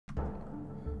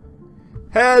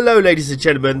Hello ladies and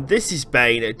gentlemen, this is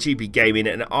Bane at GB Gaming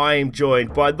and I am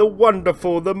joined by the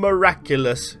wonderful, the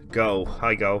miraculous Gul.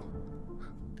 Hi Gul.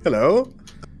 Hello,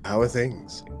 how are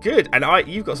things? Good, and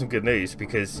you've got some good news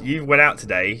because you went out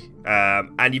today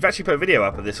and you've actually put a video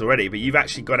up of this already, but you've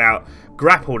actually gone out,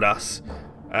 grappled us.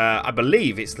 I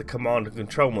believe it's the command and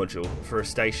control module for a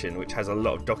station which has a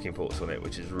lot of docking ports on it,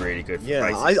 which is really good for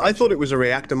I thought it was a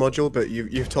reactor module, but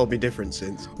you've told me different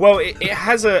since. Well, it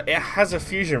has a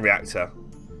fusion reactor.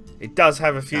 It does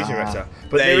have a fusion reactor,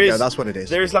 but there is that's what it is.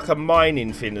 There is like a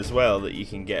mining fin as well that you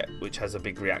can get, which has a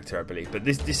big reactor, I believe. But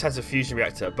this has a fusion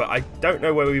reactor, but I don't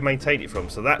know where we maintain it from,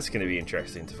 so that's going to be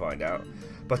interesting to find out.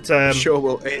 But sure,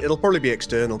 well, it'll probably be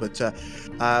external, but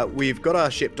we've got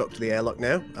our ship docked to the airlock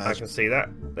now. I can see that.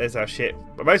 There's our ship.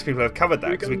 But most people have covered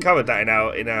that because we covered that in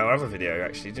our other video,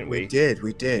 actually, didn't we?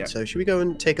 We did. Yeah. So should we go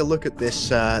and take a look at this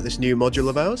this new module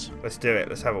of ours? Let's do it.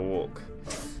 Let's have a walk.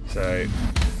 So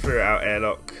through our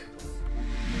airlock.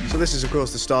 So this is, of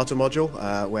course, the starter module,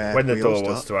 where when the door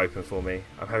wants to open for me,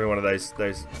 I'm having one of those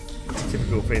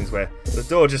typical things where the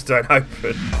door just don't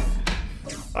open.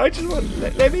 I just want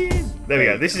let me in. There we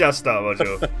go. This is our start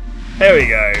module. Here we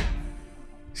go.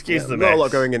 Excuse the mess. Not a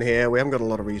lot going in here. We haven't got a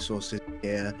lot of resources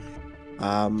here.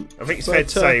 I think it's fair to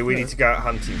say we need to go out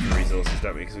hunting for resources,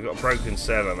 don't we? Because we've got a broken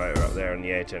servo motor up there on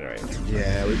the air generator.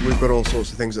 Yeah, we've got all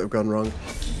sorts of things that have gone wrong.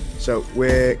 So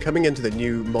we're coming into the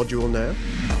new module now.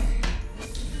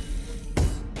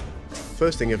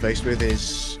 First thing you're faced with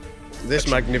is this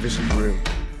magnificent room.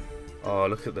 Oh,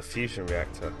 look at the fusion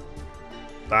reactor.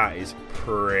 That is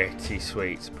pretty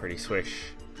sweet, pretty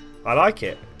swish. I like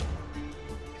it.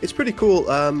 It's pretty cool.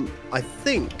 I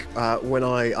think when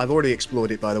I've already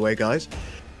explored it, by the way, guys.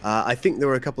 I think there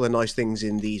were a couple of nice things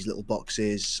in these little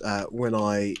boxes when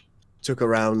I took a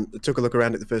look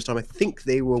around it the first time. I think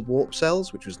they were warp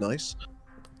cells, which was nice.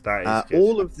 That is good.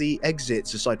 All of the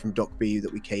exits, aside from Dock B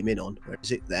that we came in on, where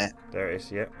is it? There. There it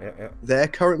is. Yeah. They're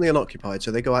currently unoccupied,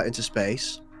 so they go out into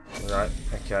space. Right.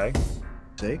 Okay.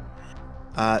 See.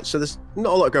 So there's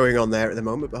not a lot going on there at the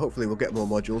moment, but hopefully we'll get more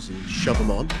modules and shove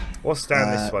them on. What's down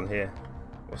this one here?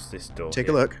 What's this door? Take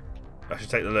a look. I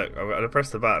should take the look. I'm going to press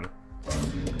the button.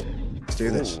 Let's do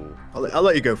this. I'll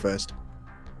let you go first.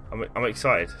 I'm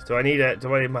excited. Do I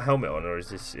need my helmet on, or is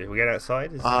this? Are we getting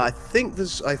outside? I think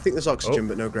there's oxygen,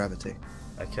 but no gravity.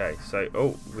 Okay, so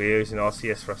we're using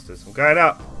RCS thrusters. I'm going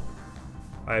up.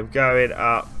 I'm going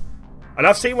up. And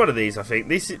I've seen one of these. I think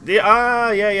this is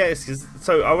yeah.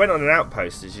 So I went on an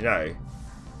outpost, as you know,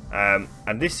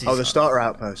 and this is the starter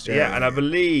outpost. Yeah, and I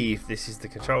believe this is the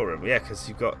control room. Yeah, because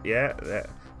you've got a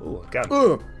gun.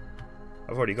 Ooh.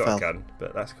 I've already got a gun,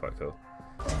 but that's quite cool.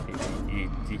 You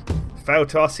failed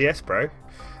to RCS, bro.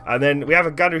 And then we have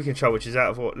a gunnery control, which is out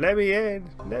of order. Let me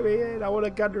in. I want a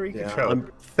gunnery control.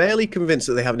 I'm fairly convinced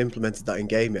that they haven't implemented that in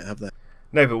game yet, have they?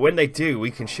 No, but when they do,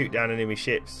 we can shoot down enemy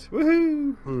ships.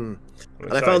 Woohoo! And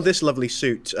I found this lovely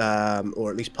suit, or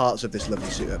at least parts of this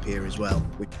lovely suit up here as well.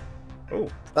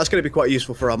 That's going to be quite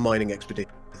useful for our mining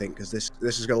expedition, I think, because this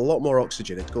has got a lot more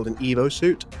oxygen. It's called an Evo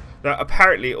suit. Now,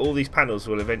 apparently, all these panels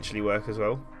will eventually work as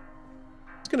well.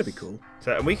 It's going to be cool.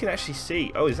 So, and we can actually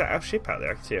see. Oh, is that our ship out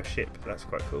there? I can see our ship. That's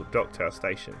quite cool. Dock to our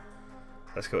station.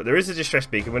 That's cool. There is a distress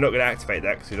beacon. We're not going to activate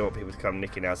that because we don't want people to come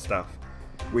nicking our stuff.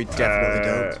 We definitely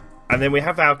don't. And then we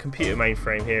have our computer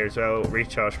mainframe here as well.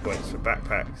 Recharge points for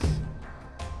backpacks.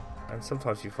 And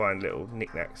sometimes you find little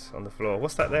knickknacks on the floor.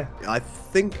 What's that there? I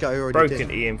think I already did.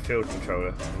 Broken EM field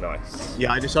controller. Nice.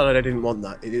 Yeah, I decided I didn't want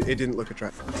that. It didn't look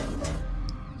attractive.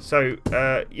 So,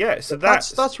 yeah. So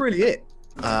that's really it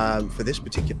for this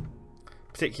particular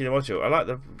module. I like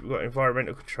we've got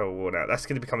environmental control worn out. That's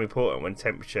going to become important when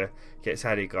temperature gets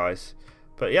added, guys.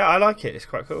 But yeah, I like it. It's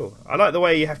quite cool. I like the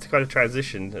way you have to kind of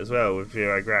transition as well with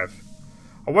zero grav.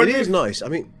 It is nice. I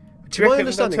mean, do you reckon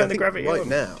they'll turn the gravity right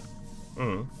now?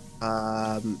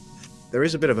 There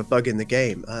is a bit of a bug in the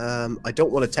game. I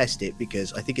don't want to test it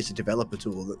because I think it's a developer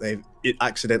tool that they've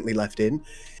accidentally left in.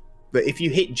 But if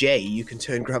you hit J, you can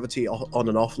turn gravity on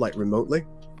and off like remotely.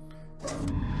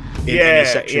 In any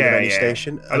section of any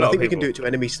station. And I think we can do it to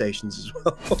enemy stations as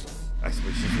well.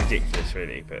 Which is ridiculous,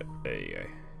 really. But there you go.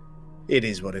 It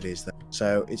is what it is, though.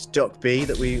 So it's Dock B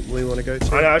that we want to go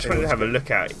to. I know. I just wanted to have a look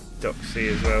at Dock C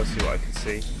as well, see what I can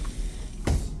see.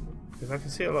 Because I can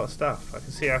see a lot of stuff. I can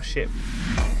see our ship.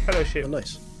 Hello, ship. Oh,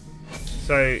 nice.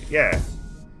 So yeah.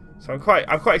 So I'm quite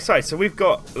excited. So we've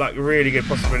got like really good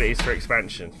possibilities for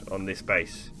expansion on this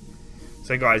base.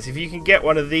 So guys, if you can get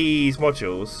one of these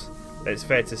modules, it's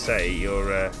fair to say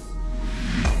you're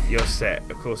set.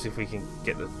 Of course, if we can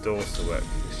get the doors to work.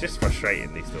 It's just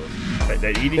frustrating, these doors. But no,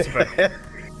 you need to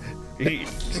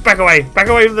just back away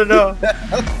from the door.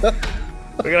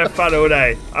 We're gonna have fun all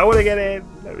day. I want to get in.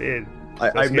 Let me in.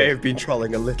 I may have been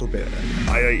trolling a little bit.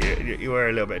 I know you were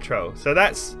a little bit of troll. So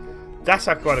that's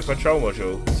our kind of control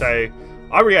module. So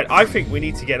I think we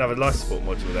need to get another life support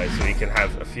module though, so we can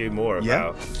have a few more of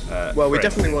our. Well, we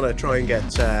friends. definitely want to try and get.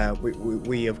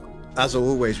 We have, as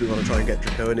always, we want to try and get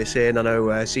Draconis in. I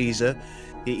know Caesar.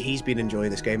 He's been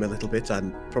enjoying this game a little bit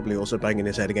and probably also banging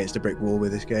his head against a brick wall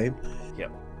with this game.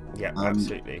 Yep. Yeah,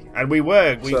 absolutely. And we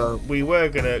were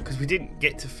gonna, because we didn't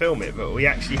get to film it, but we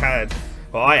actually had.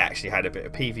 Well, I actually had a bit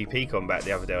of PvP combat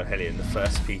the other day on Hellion. The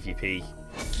first PvP.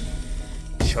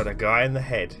 Shot a guy in the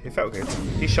head. It felt good.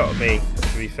 He shot at me,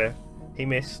 to be fair. He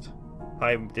missed.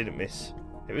 I didn't miss.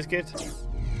 It was good.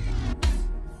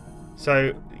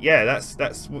 So, yeah, that's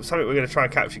something we're going to try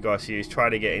and capture, guys, for you, is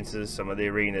trying to get into some of the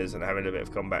arenas and having a bit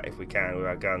of combat if we can with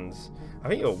our guns. I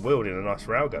think you're wielding a nice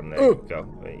railgun there. Oh. Go.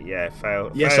 Yeah,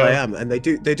 fail. Yes, fail. I am, and they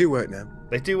do work now.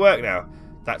 They do work now.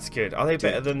 That's good. Are they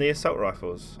better than the assault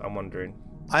rifles? I'm wondering.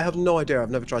 I have no idea.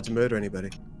 I've never tried to murder anybody.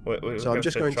 So I'm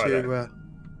just going to...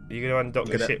 You're going to undock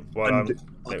the ship while I'm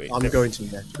going to,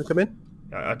 yeah. Can I come in?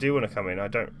 I do want to come in. I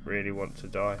don't really want to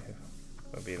die,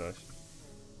 if I'm being honest.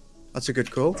 That's a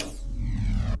good call.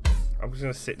 I'm just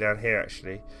going to sit down here,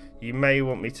 actually. You may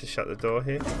want me to shut the door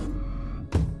here.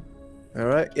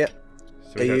 Alright, yeah.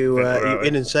 So Are you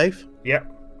in and safe?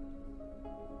 Yep.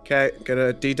 Okay,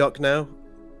 gonna de-dock now.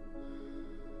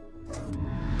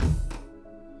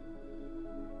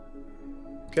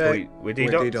 Okay, we're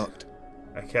de-docked? de-docked.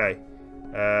 Okay.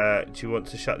 Do you want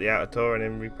to shut the outer door and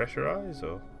then repressurize,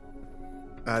 or?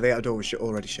 The outer door was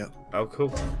already shut. Oh,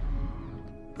 cool.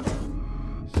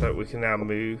 So we can now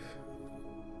move.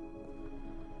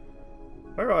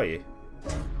 Where are you?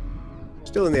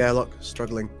 Still in the airlock,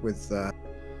 struggling with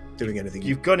doing anything.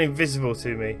 You've gone invisible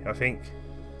to me, I think.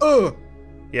 Oh!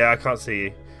 Yeah, I can't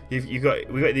see you. We got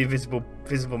the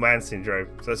invisible man syndrome,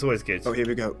 so that's always good. Oh, here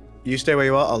we go. You stay where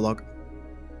you are, I'll log.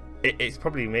 It's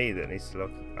probably me that needs to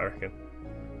log, I reckon.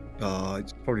 Oh,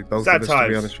 it's probably both Sad of us, times. to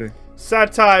be honest with you.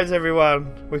 Sad times,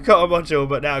 everyone. We've got a module,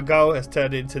 but now Gul has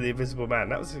turned into the Invisible Man.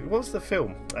 What's the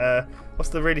film? What's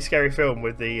the really scary film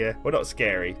with the? Well, not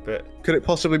scary, but could it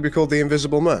possibly be called the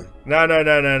Invisible Man? No.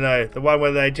 The one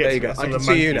where they just. There you go. I can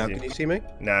see you now. Can you see me?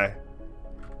 No.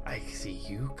 I can see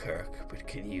you, Kirk, but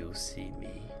can you see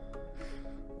me?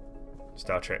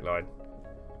 Star Trek line.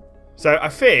 So I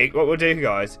think what we'll do,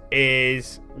 guys,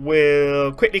 is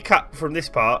we'll quickly cut from this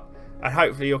part. And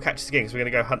hopefully you'll catch us again, because we're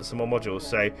going to go hunt some more modules.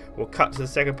 So we'll cut to the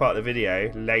second part of the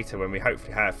video later, when we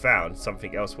hopefully have found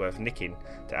something else worth nicking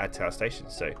to add to our station.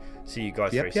 So see you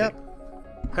guys very soon.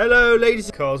 Hello, ladies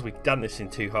and gents. We've done this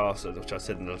in 2 halves, which I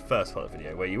said in the first part of the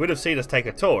video, where you would have seen us take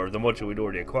a tour of the module we'd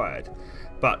already acquired.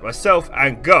 But myself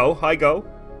and Gul, hi Gul.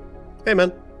 Hey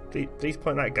man. Please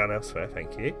point that gun elsewhere,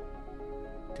 thank you.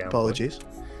 Down Apologies.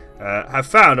 Have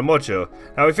found a module.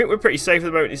 Now we think we're pretty safe at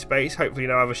the moment in space. Hopefully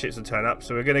no other ships will turn up,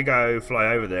 so we're going to go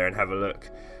fly over there and have a look.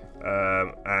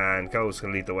 And Gul's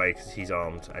going to lead the way because he's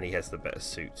armed and he has the better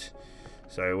suit.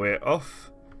 So we're off.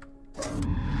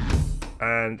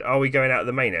 And are we going out of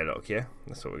the main airlock? Yeah,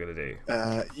 that's what we're going to do.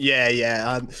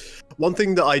 Yeah. One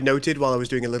thing that I noted while I was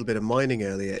doing a little bit of mining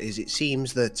earlier is it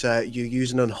seems that you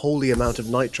use an unholy amount of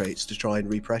nitrates to try and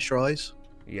repressurize.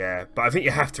 Yeah, but I think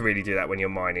you have to really do that when you're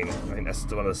mining. I think that's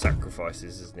one of the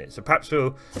sacrifices, isn't it? So perhaps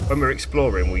when we're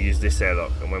exploring, we'll use this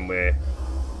airlock, and when we're,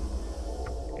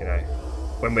 you know,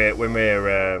 when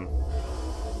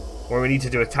we need to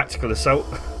do a tactical assault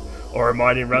or a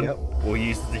mining run, we'll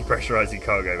use the depressurizing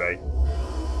cargo bay.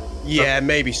 Yeah,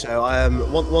 maybe so.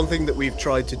 One thing that we've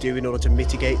tried to do in order to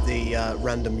mitigate the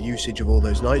random usage of all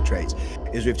those nitrates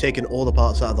is we've taken all the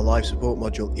parts out of the life support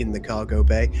module in the cargo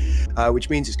bay, which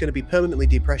means it's going to be permanently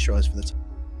depressurized for the time.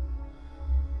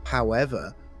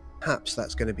 However, perhaps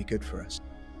that's going to be good for us.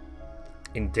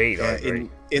 Indeed, I agree.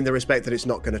 In the respect that it's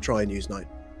not going to try and use nitrate.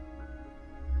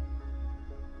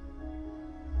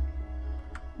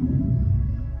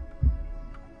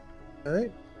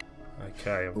 Alright.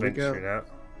 Okay, I'm venturing out.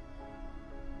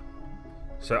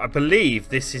 So I believe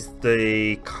this is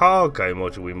the cargo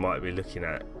module we might be looking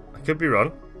at. I could be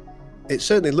wrong. It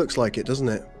certainly looks like it, doesn't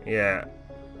it? Yeah,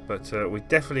 but we're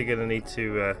definitely going to need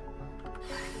to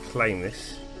claim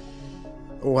this.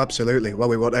 Oh, absolutely. Well,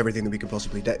 we want everything that we can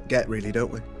possibly get, really,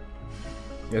 don't we?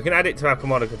 We can add it to our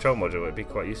command and control module. It'd be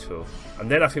quite useful.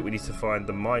 And then I think we need to find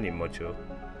the mining module.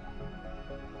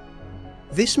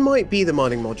 This might be the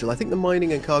mining module. I think the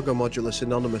mining and cargo module are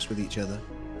synonymous with each other.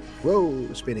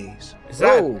 Whoa, spinnies. Is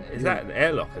that an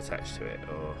airlock attached to it,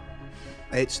 or?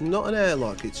 It's not an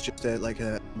airlock. It's just like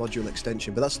a module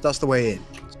extension. But that's the way in.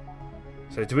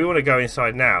 So do we want to go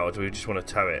inside now, or do we just want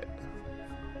to tow it?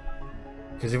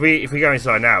 Because if we go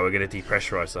inside now, we're going to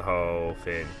depressurize the whole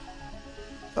thing.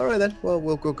 All right then. Well,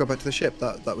 we'll go back to the ship.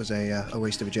 That was a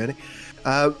waste of a journey.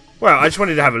 Well, I just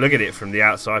wanted to have a look at it from the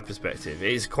outside perspective.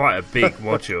 It is quite a big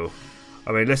module.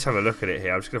 I mean, let's have a look at it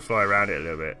here. I'm just going to fly around it a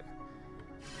little bit.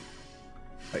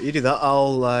 You do that.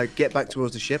 I'll get back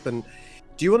towards the ship. And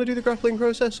do you want to do the grappling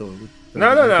process, or?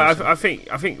 No. I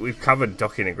think we've covered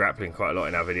docking and grappling quite a lot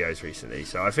in our videos recently.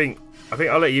 So I think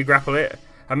I'll let you grapple it,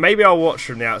 and maybe I'll watch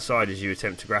from the outside as you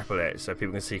attempt to grapple it, so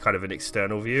people can see kind of an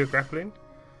external view of grappling.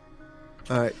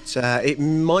 All right. It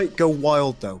might go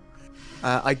wild though.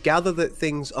 I gather that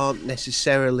things aren't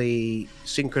necessarily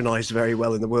synchronized very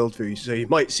well in the world view, so you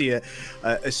might see a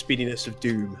speediness of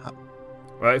doom.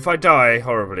 Well, if I die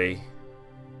horribly,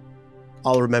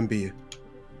 I'll remember you.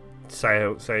 Say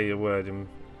a word in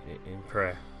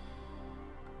prayer.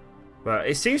 But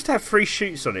it seems to have 3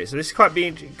 shoots on it, so this could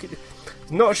be.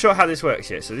 Not sure how this works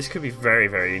yet, so this could be very,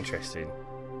 very interesting.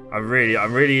 I'm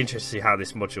really interested to see how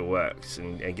this module works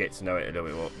and get to know it a little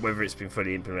bit more, whether it's been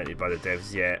fully implemented by the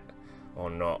devs yet or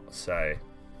not. So,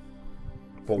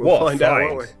 but we'll what find a out, find!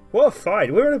 won't we? What a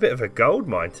find! We're on a bit of a gold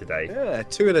mine today. Yeah,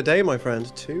 2 in a day, my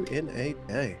friend. 2 in a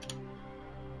day.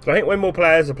 So I think when more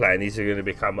players are playing, these are going to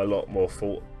become a lot more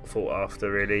fought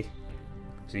after, really.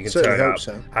 So you can Certainly turn hope up,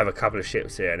 so. have a couple of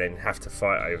ships here, and then have to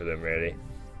fight over them, really.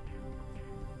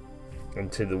 And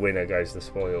to the winner goes the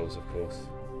spoils, of course.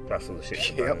 Plus all the ship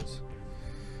components.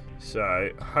 So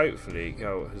hopefully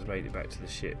Gul has made it back to the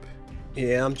ship.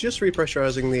 Yeah, I'm just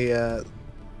repressurizing the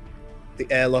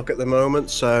airlock at the moment,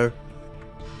 so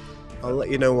I'll let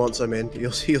you know once I'm in.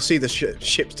 You'll see the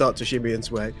ship start to shimmy and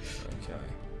sway. Okay.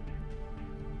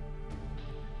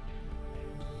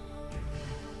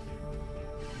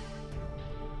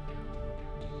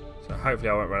 So hopefully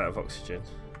I won't run out of oxygen.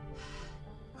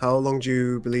 How long do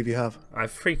you believe you have? I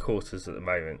have 3/4 at the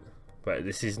moment, but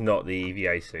this is not the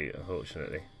EVA suit,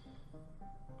 unfortunately.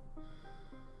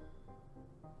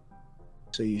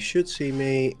 So you should see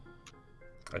me.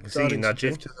 I can see you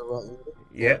nudging. To the right.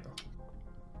 Yeah.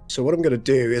 So what I'm going to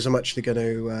do is I'm actually going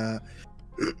to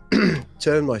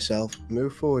turn myself,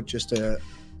 move forward just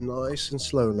nice and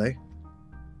slowly,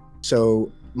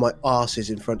 so my arse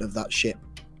is in front of that ship,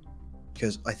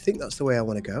 because I think that's the way I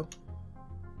want to go.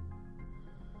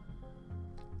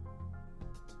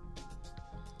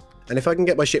 And if I can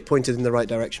get my ship pointed in the right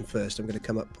direction first, I'm going to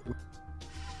come up.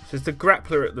 So is the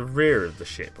grappler at the rear of the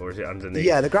ship, or is it underneath?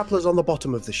 Yeah, the grappler's on the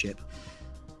bottom of the ship.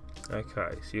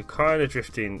 Okay, so you're kind of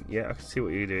drifting. Yeah, I can see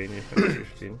what you're doing. You're kind of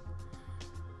drifting.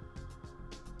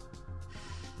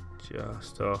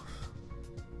 Just off.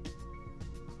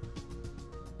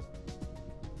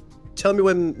 Tell me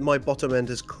when my bottom end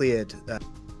has cleared.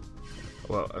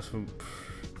 Well,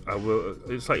 I will.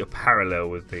 It's like you're parallel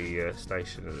with the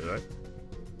station, isn't it? Right?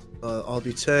 I'll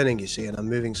be turning, you see, and I'm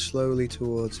moving slowly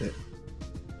towards it.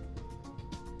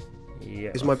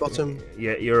 Yeah. Is my bottom?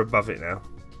 Yeah, you're above it now.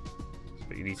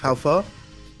 But you need to. How far?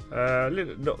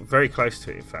 Not very close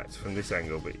to it, in fact, from this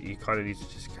angle. But you kind of need to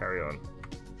just carry on.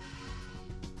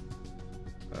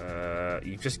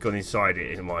 You've just gone inside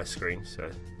it in my screen,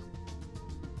 so.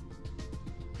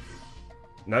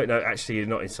 No, actually you're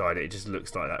not inside it. It just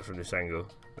looks like that from this angle.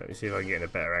 Let me see if I can get in a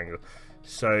better angle.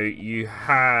 So you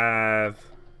have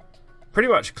pretty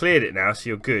much cleared it now, so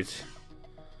you're good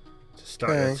to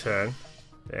start your turn.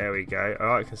 There we go.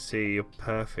 Oh, I can see you're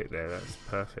perfect there. That's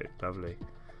perfect. Lovely.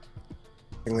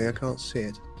 I can't see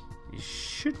it. You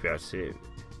should be able to see it.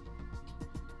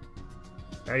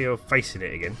 Now you're facing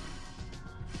it again.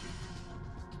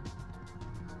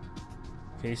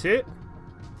 Can you see it?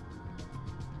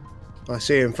 I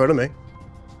see it in front of me.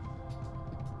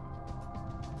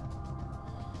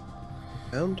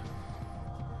 Found.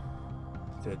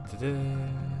 Da, da, da.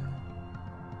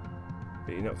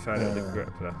 But you're not found it with the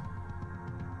grappler.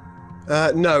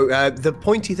 No, the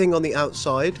pointy thing on the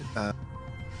outside.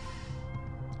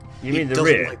 You mean the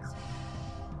rear?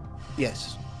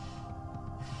 Yes.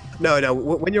 No.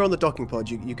 When you're on the docking pod,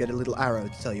 you get a little arrow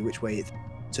to tell you which way it's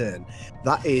turn.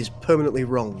 That is permanently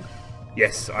wrong.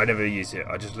 Yes, I never use it.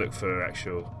 I just look for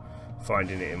actual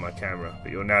finding it in my camera.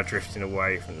 But you're now drifting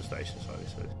away from the station slightly,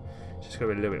 so just got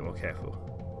to be a little bit more careful.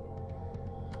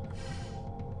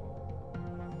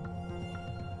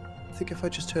 I think if I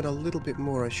just turn a little bit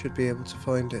more, I should be able to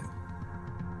find it.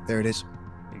 There it is.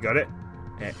 You got it?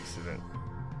 Excellent.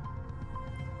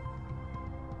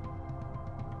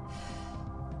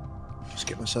 Just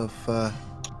get myself...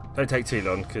 Don't take too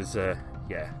long, because,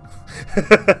 yeah.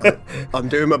 I'm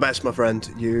doing my best, my friend.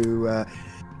 You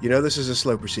know this is a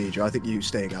slow procedure. I think you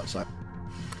staying outside.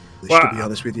 Well, to be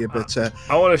honest with you, but...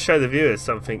 I want to show the viewers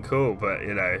something cool, but,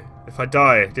 you know, if I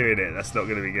die doing it, that's not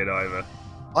going to be good either.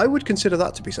 I would consider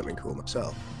that to be something cool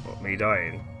myself. What, me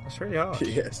dying? That's really hard.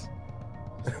 Yes.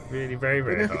 Really, very,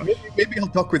 very hard. Maybe I'll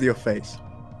dock with your face.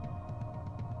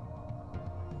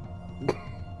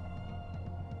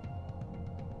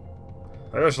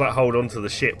 I just like hold on to the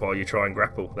ship while you try and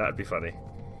grapple. That'd be funny.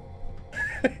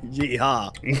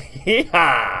 Yeehaw.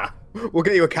 Yeah. We'll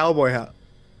get you a cowboy hat.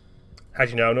 How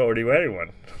do you know I'm not already wearing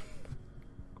one?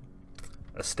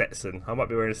 A Stetson. I might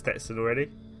be wearing a Stetson already.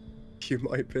 You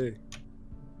might be.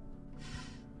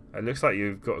 It looks like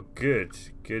you've got good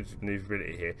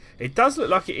maneuverability here. It does look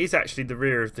like it is actually the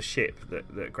rear of the ship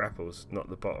that grapples, not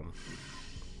the bottom.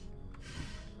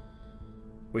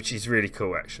 Which is really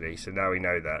cool, actually. So now we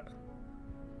know that.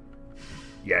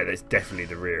 Yeah, there's definitely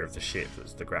the rear of the ship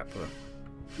that's the grappler.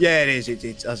 Yeah, it is.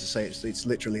 It's as I say, it's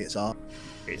literally its arse.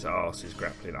 Its arse is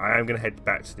grappling. I am going to head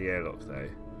back to the airlock, though.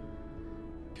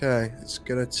 Okay, it's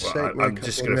going to take me I'm a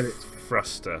just couple going of to minutes.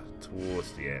 thrust her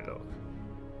towards the airlock.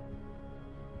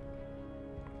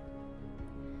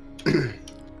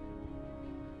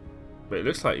 But it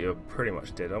looks like you're pretty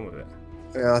much dead on with it.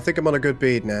 Yeah, I think I'm on a good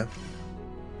bead now.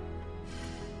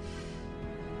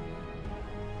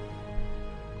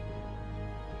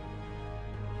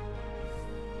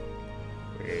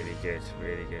 Really good,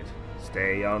 really good.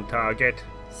 Stay on target.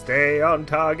 Stay on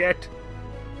target.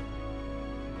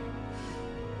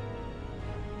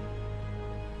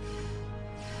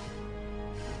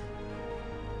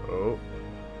 Oh.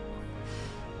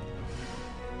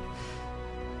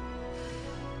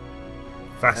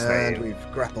 Fascinating. And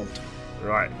we've grappled.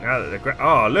 Right, now that the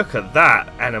oh, look at that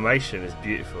animation, is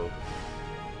beautiful.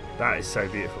 That is so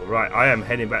beautiful. Right, I am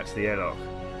heading back to the airlock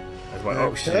as my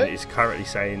oxygen is currently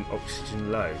saying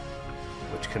oxygen low,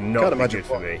 which cannot be good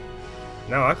for me.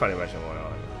 No, I can't imagine why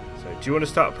either. So, do you want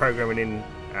to start programming in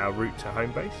our route to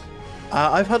home base?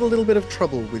 I've had a little bit of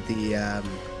trouble with the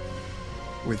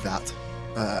that,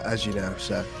 as you know.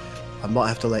 So I might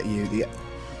have to let you.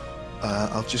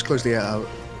 I'll just close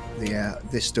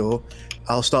this door.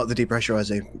 I'll start the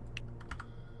depressurizing.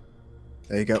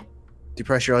 There you go.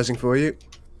 Depressurizing for you.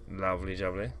 Lovely,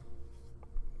 lovely.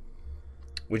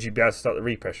 Would you be able to start the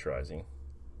repressurizing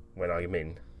when I'm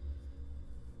in?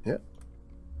 Yeah.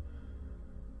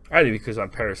 Only because I'm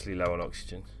perilously low on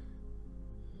oxygen.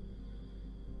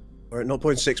 We're at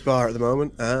 0.6 bar at the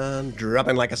moment, and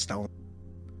dropping like a stone.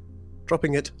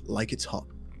 Dropping it like it's hot.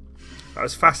 That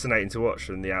was fascinating to watch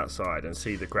from the outside and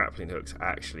see the grappling hooks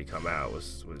actually come out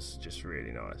was just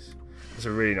really nice. It's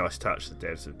a really nice touch the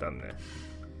devs have done there.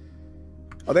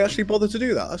 Oh, they actually bothered to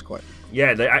do that? That's quite...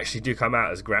 Yeah, they actually do come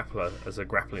out as a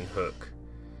grappling hook.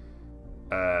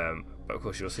 But of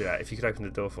course you'll see that. If you could open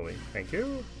the door for me. Thank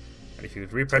you. And if you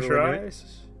could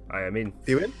repressurize, I am in.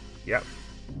 Are you in? Yep.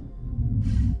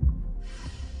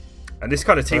 And this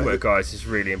kind of teamwork, guys, is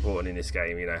really important in this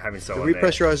game. You know, having someone the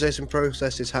repressurization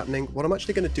process is happening. What I'm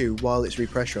actually going to do while it's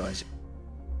repressurizing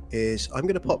is I'm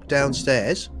going to pop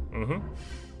downstairs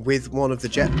with one of the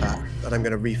jetpack, and I'm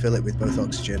going to refill it with both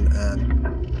oxygen and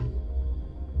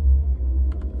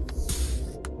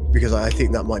because I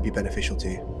think that might be beneficial to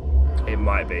you. It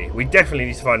might be. We definitely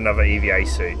need to find another EVA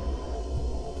suit.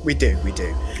 We do.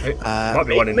 It might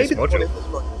be one in this module.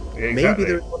 Yeah, exactly. Maybe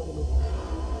there is one in the module.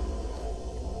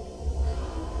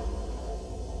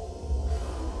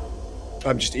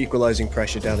 I'm just equalizing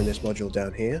pressure down in this module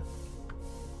down here.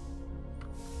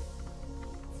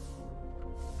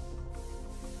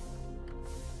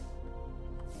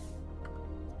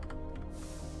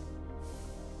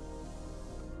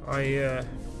 I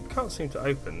can't seem to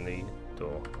open the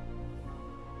door.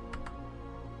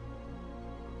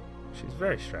 Which is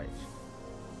very strange.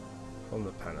 On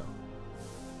the panel.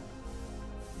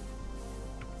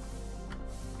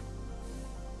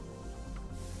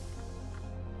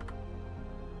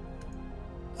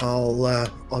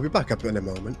 I'll be back up in a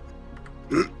moment.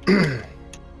 Yes,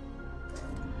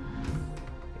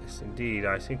 indeed.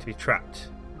 I seem to be trapped.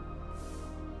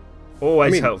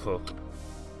 Always helpful.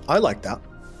 I like that.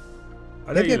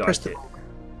 I know you like it.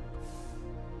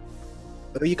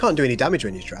 But you can't do any damage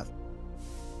when you're trapped.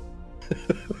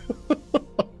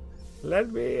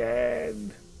 Let me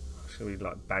in. Should we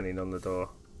like banging on the door?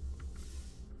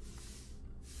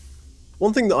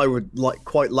 One thing that I would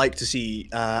quite like to see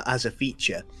as a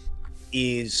feature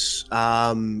is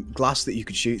glass that you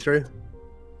could shoot through.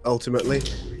 Ultimately,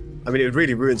 I mean, it would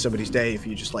really ruin somebody's day if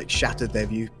you just like shattered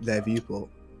their viewport.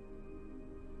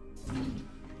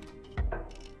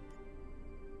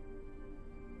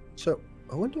 So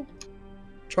I wonder.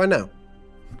 Try now.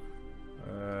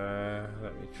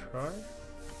 Let me try.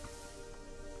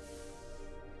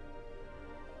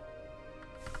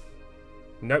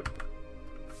 Nope.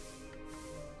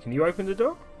 Can you open the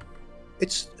door?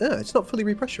 It's not fully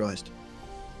repressurized.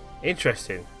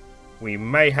 Interesting. We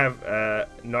may have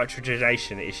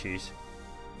nitrogenation issues.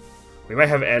 We may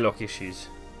have airlock issues.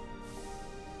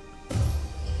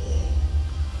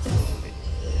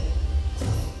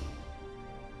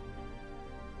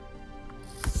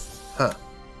 Huh.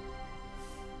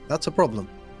 That's a problem.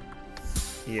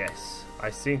 Yes, I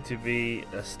seem to be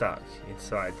stuck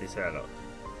inside this airlock.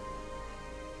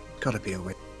 Gotta be a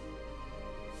way.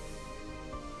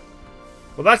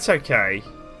 Well, that's okay,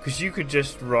 because you could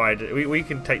just ride. We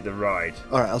can take the ride.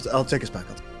 All right, I'll take us back.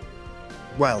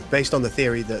 Well, based on the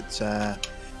theory that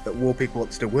that warping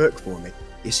wants to work for me,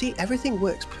 you see, everything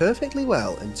works perfectly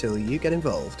well until you get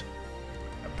involved.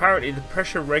 Apparently, the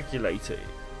pressure regulation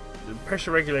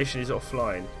is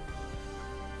offline.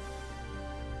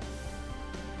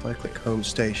 If I click home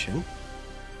station.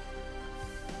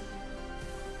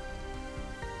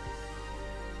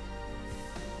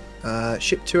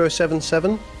 Ship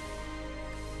 2077.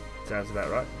 Sounds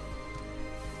about right.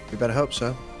 We better hope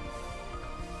so.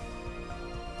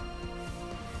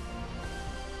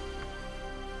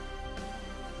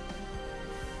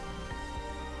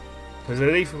 Because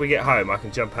at least when we get home, I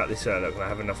can jump out this airlock and I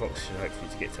have enough oxygen,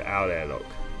 hopefully, to get to our airlock.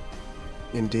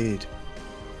 Indeed.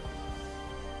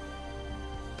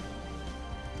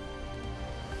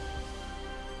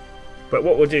 But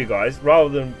what we'll do, guys, rather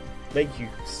than make you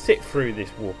sit through this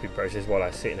warping process while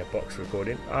I sit in a box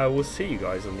recording, I will see you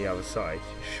guys on the other side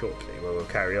shortly, where we'll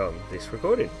carry on this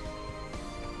recording.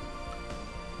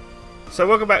 So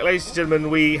welcome back, ladies and gentlemen.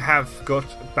 We have got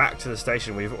back to the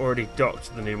station. We've already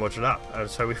docked the new module up, and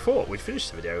so we thought we'd finish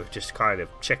the video just kind of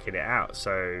checking it out.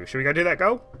 So should we go do that,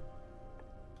 Gul?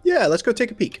 Yeah, let's go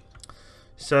take a peek.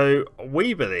 So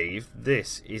we believe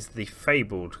this is the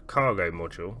fabled cargo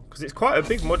module, because it's quite a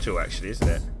big module actually, isn't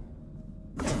it?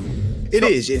 It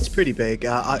is. It's pretty big.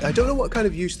 I don't know what kind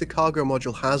of use the cargo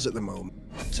module has at the moment.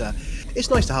 But, it's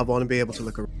nice to have one and be able to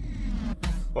look around.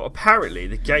 Well, apparently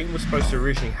the game was supposed to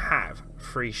originally have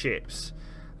 3 ships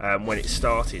when it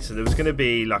started. So there was going to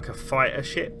be like a fighter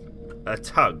ship, a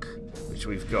tug, which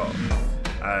we've got,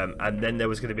 and then there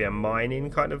was going to be a mining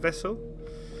kind of vessel.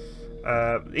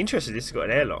 Interesting, this has got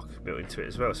an airlock built into it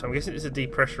as well. So I'm guessing it's a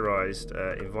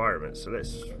depressurized environment. So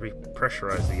let's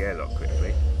repressurize the airlock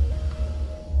quickly.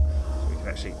 So we can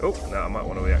actually... Oh, no, I might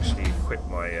want to actually equip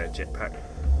my jetpack.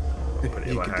 Put it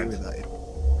in my hand.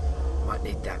 Might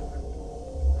need that.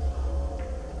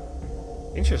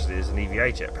 Interesting, there's an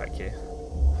EVA jetpack here.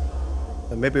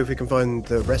 And maybe if we can find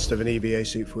the rest of an EVA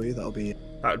suit for you, that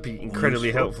would be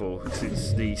incredibly helpful,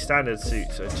 since the standard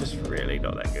suits are just really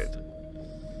not that good.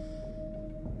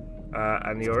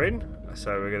 And you're in,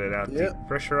 so we're going to now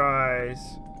depressurize.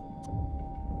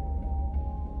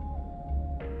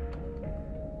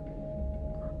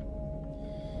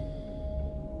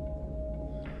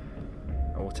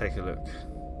 And we'll take a look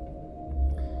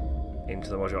into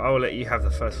the module. I will let you have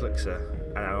the first look, sir,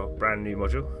 at our brand new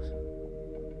module,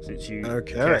 since you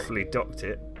carefully docked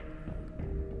it.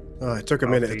 Oh, it took a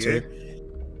minute or two.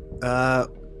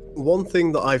 One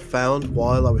thing that I found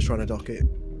while I was trying to dock it.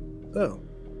 Oh.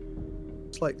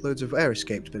 It's like loads of air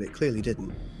escaped, but it clearly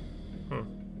didn't.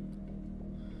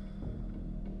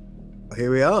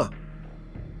 Here we are.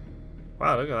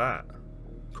 Wow, look at that.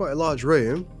 Quite a large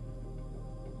room.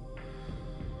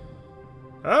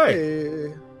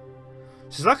 Hey!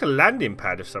 It's like a landing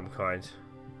pad of some kind. So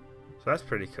that's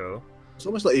pretty cool. It's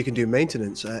almost like you can do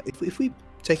maintenance. If we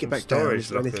take it back down, is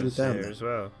there anything down there as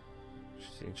well? Which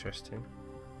is interesting.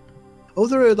 Oh,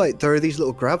 there are these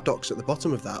little grav docks at the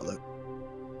bottom of that. Look.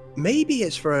 Maybe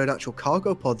it's for an actual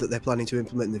cargo pod that they're planning to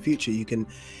implement in the future. You can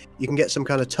get some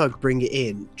kind of tug, bring it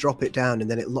in, drop it down, and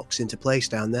then it locks into place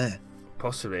down there.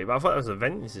 Possibly, but I thought it was a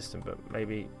venting system, but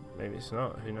maybe it's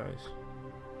not. Who knows?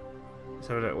 Let's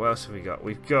have a look. What else have we got?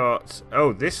 We've got...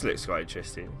 Oh, this looks quite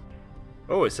interesting.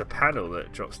 Oh, it's a panel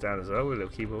that drops down as well with a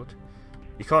little keyboard.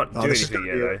 You can't do anything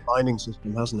yet, though. Mining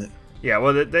system, hasn't it? Yeah,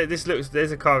 well, this looks...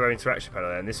 There's a cargo interaction panel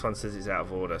there, and this one says it's out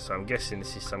of order, so I'm guessing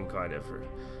this is some kind of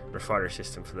refinery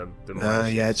system for them.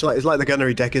 Yeah, it's like the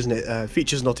gunnery deck, isn't it?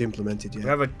 Features not implemented yet. We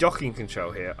have a docking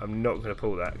control here. I'm not going to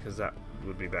pull that because that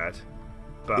would be bad.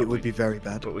 But it would be very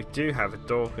bad. But we do have a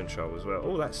door control as well.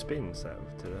 Oh, that spins that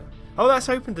to the... Oh, that's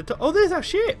opened the door. Oh, there's our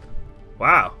ship.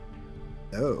 Wow.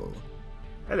 Oh.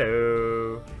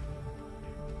 Hello.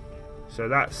 So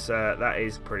that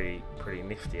is pretty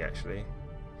nifty actually.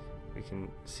 We can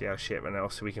see our ship, and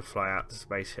also we can fly out to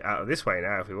space out of this way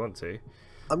now if we want to.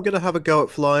 I'm gonna have a go at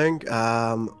flying.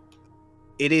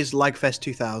 It is Lagfest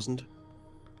 2000,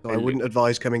 so I wouldn't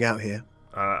advise coming out here.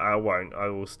 I won't. I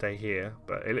will stay here,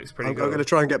 but it looks pretty good. I'm gonna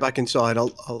try and get back inside.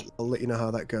 I'll let you know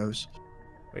how that goes.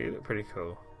 Well, you look pretty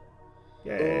cool.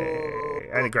 Yay!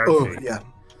 And a gravity. Oh, yeah.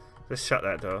 Let's shut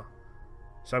that door.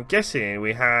 So I'm guessing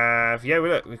we have... Yeah,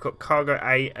 we've got cargo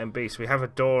A and B, so we have a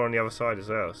door on the other side as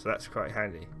well, so that's quite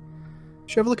handy.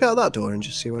 Should we have a look out that door and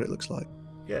just see what it looks like?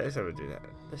 Yeah, let's have a do that.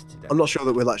 Let's do that. I'm not sure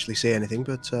that we'll actually see anything,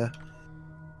 but,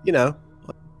 you know,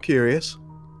 I'm curious.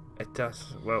 It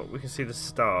does. Well, we can see the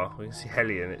star. We can see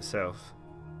Hellion itself.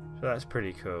 So that's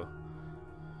pretty cool.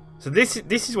 So this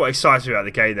is what excites me about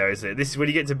the game, though, isn't it? This is when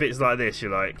you get to bits like this,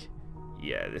 you're like,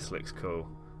 yeah, this looks cool.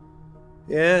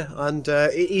 Yeah, and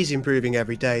it is improving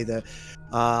every day.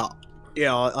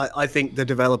 I think the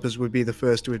developers would be the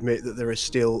first to admit that there are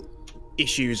still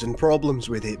issues and problems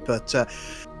with it. But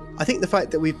I think the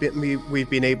fact that we've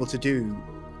been able to do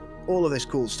all of this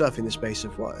cool stuff in the space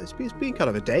of it's been kind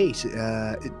of a day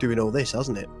doing all this,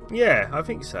 hasn't it? Yeah, I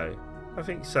think so. I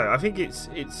think it's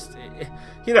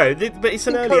you know, but it's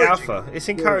an early alpha. It's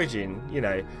encouraging, you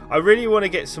know. I really want to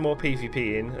get some more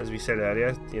PvP in, as we said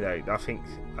earlier. You know, I think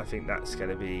that's going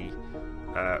to be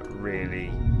really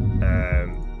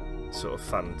sort of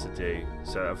fun to do.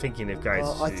 So I'm thinking of going.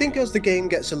 I think as the game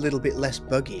gets a little bit less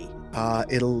buggy,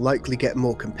 it'll likely get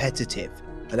more competitive,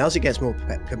 and as it gets more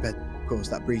competitive, of course,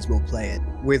 that breeds more players.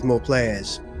 With more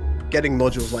players, getting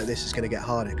modules like this is going to get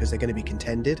harder because they're going to be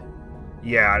contended.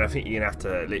 Yeah, and I think you're going to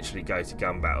have to literally go to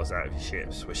gun battles out of your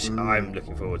ships, which I'm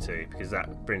looking forward to, because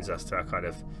that brings us to our kind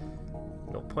of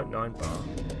 0.9 bar.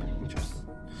 Interesting.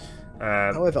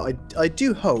 However, I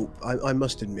do hope, I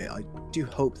must admit, I do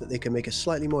hope that they can make a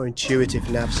slightly more intuitive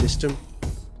nav system.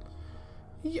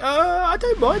 I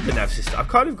don't mind the nav system. I've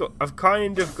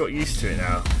kind of got used to it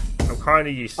now. I'm kind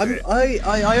of used to it.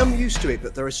 I am used to it,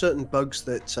 but there are certain bugs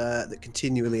that that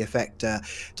continually affect.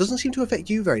 Doesn't seem to affect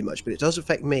you very much, but it does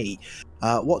affect me.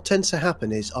 What tends to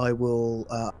happen is I will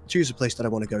choose a place that I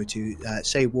want to go to,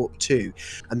 say warp 2,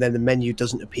 and then the menu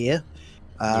doesn't appear.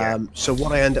 So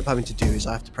what I end up having to do is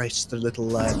I have to press the little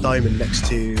diamond next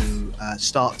to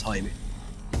start timing.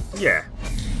 Yeah.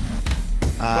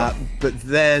 But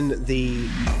then the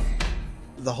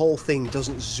whole thing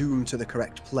doesn't zoom to the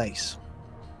correct place.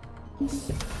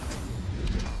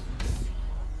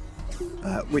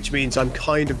 Which means I'm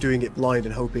kind of doing it blind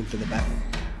and hoping for the best.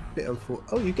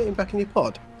 Oh, you're getting back in your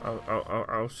pod? I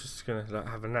was just going to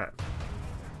have a nap.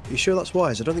 Are you sure that's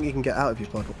wise? I don't think you can get out of your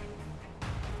pod.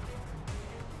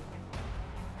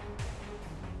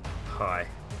 Hi.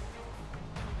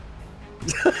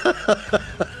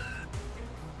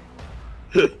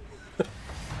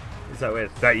 Is that weird?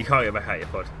 No, you can't get back out of your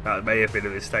pod. That may have been a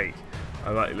mistake.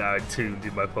 I'm like now entombed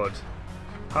in my pod.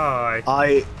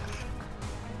 Hi.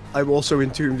 I'm also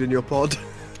entombed in your pod.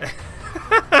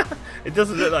 It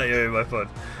doesn't look like you're in my pod,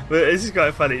 but this is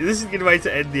quite funny. This is a good way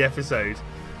to end the episode.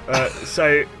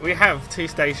 So we have 2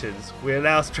 stations. We are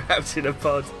now strapped in a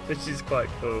pod, which is quite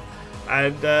cool.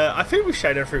 And I think we've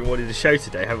shown everything we wanted to show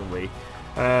today, haven't we?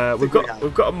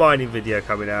 We've got a mining video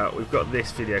coming out. We've got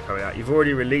this video coming out. You've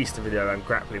already released a video on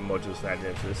grappling modules landing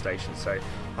into the station. So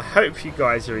I hope you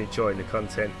guys are enjoying the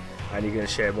content and you're going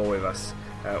to share more with us.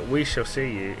 We shall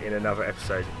see you in another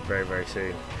episode very, very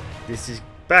soon. This is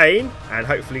Bane and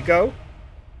hopefully Gul.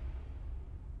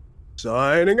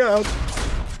 Signing out.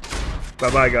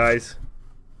 Bye bye, guys.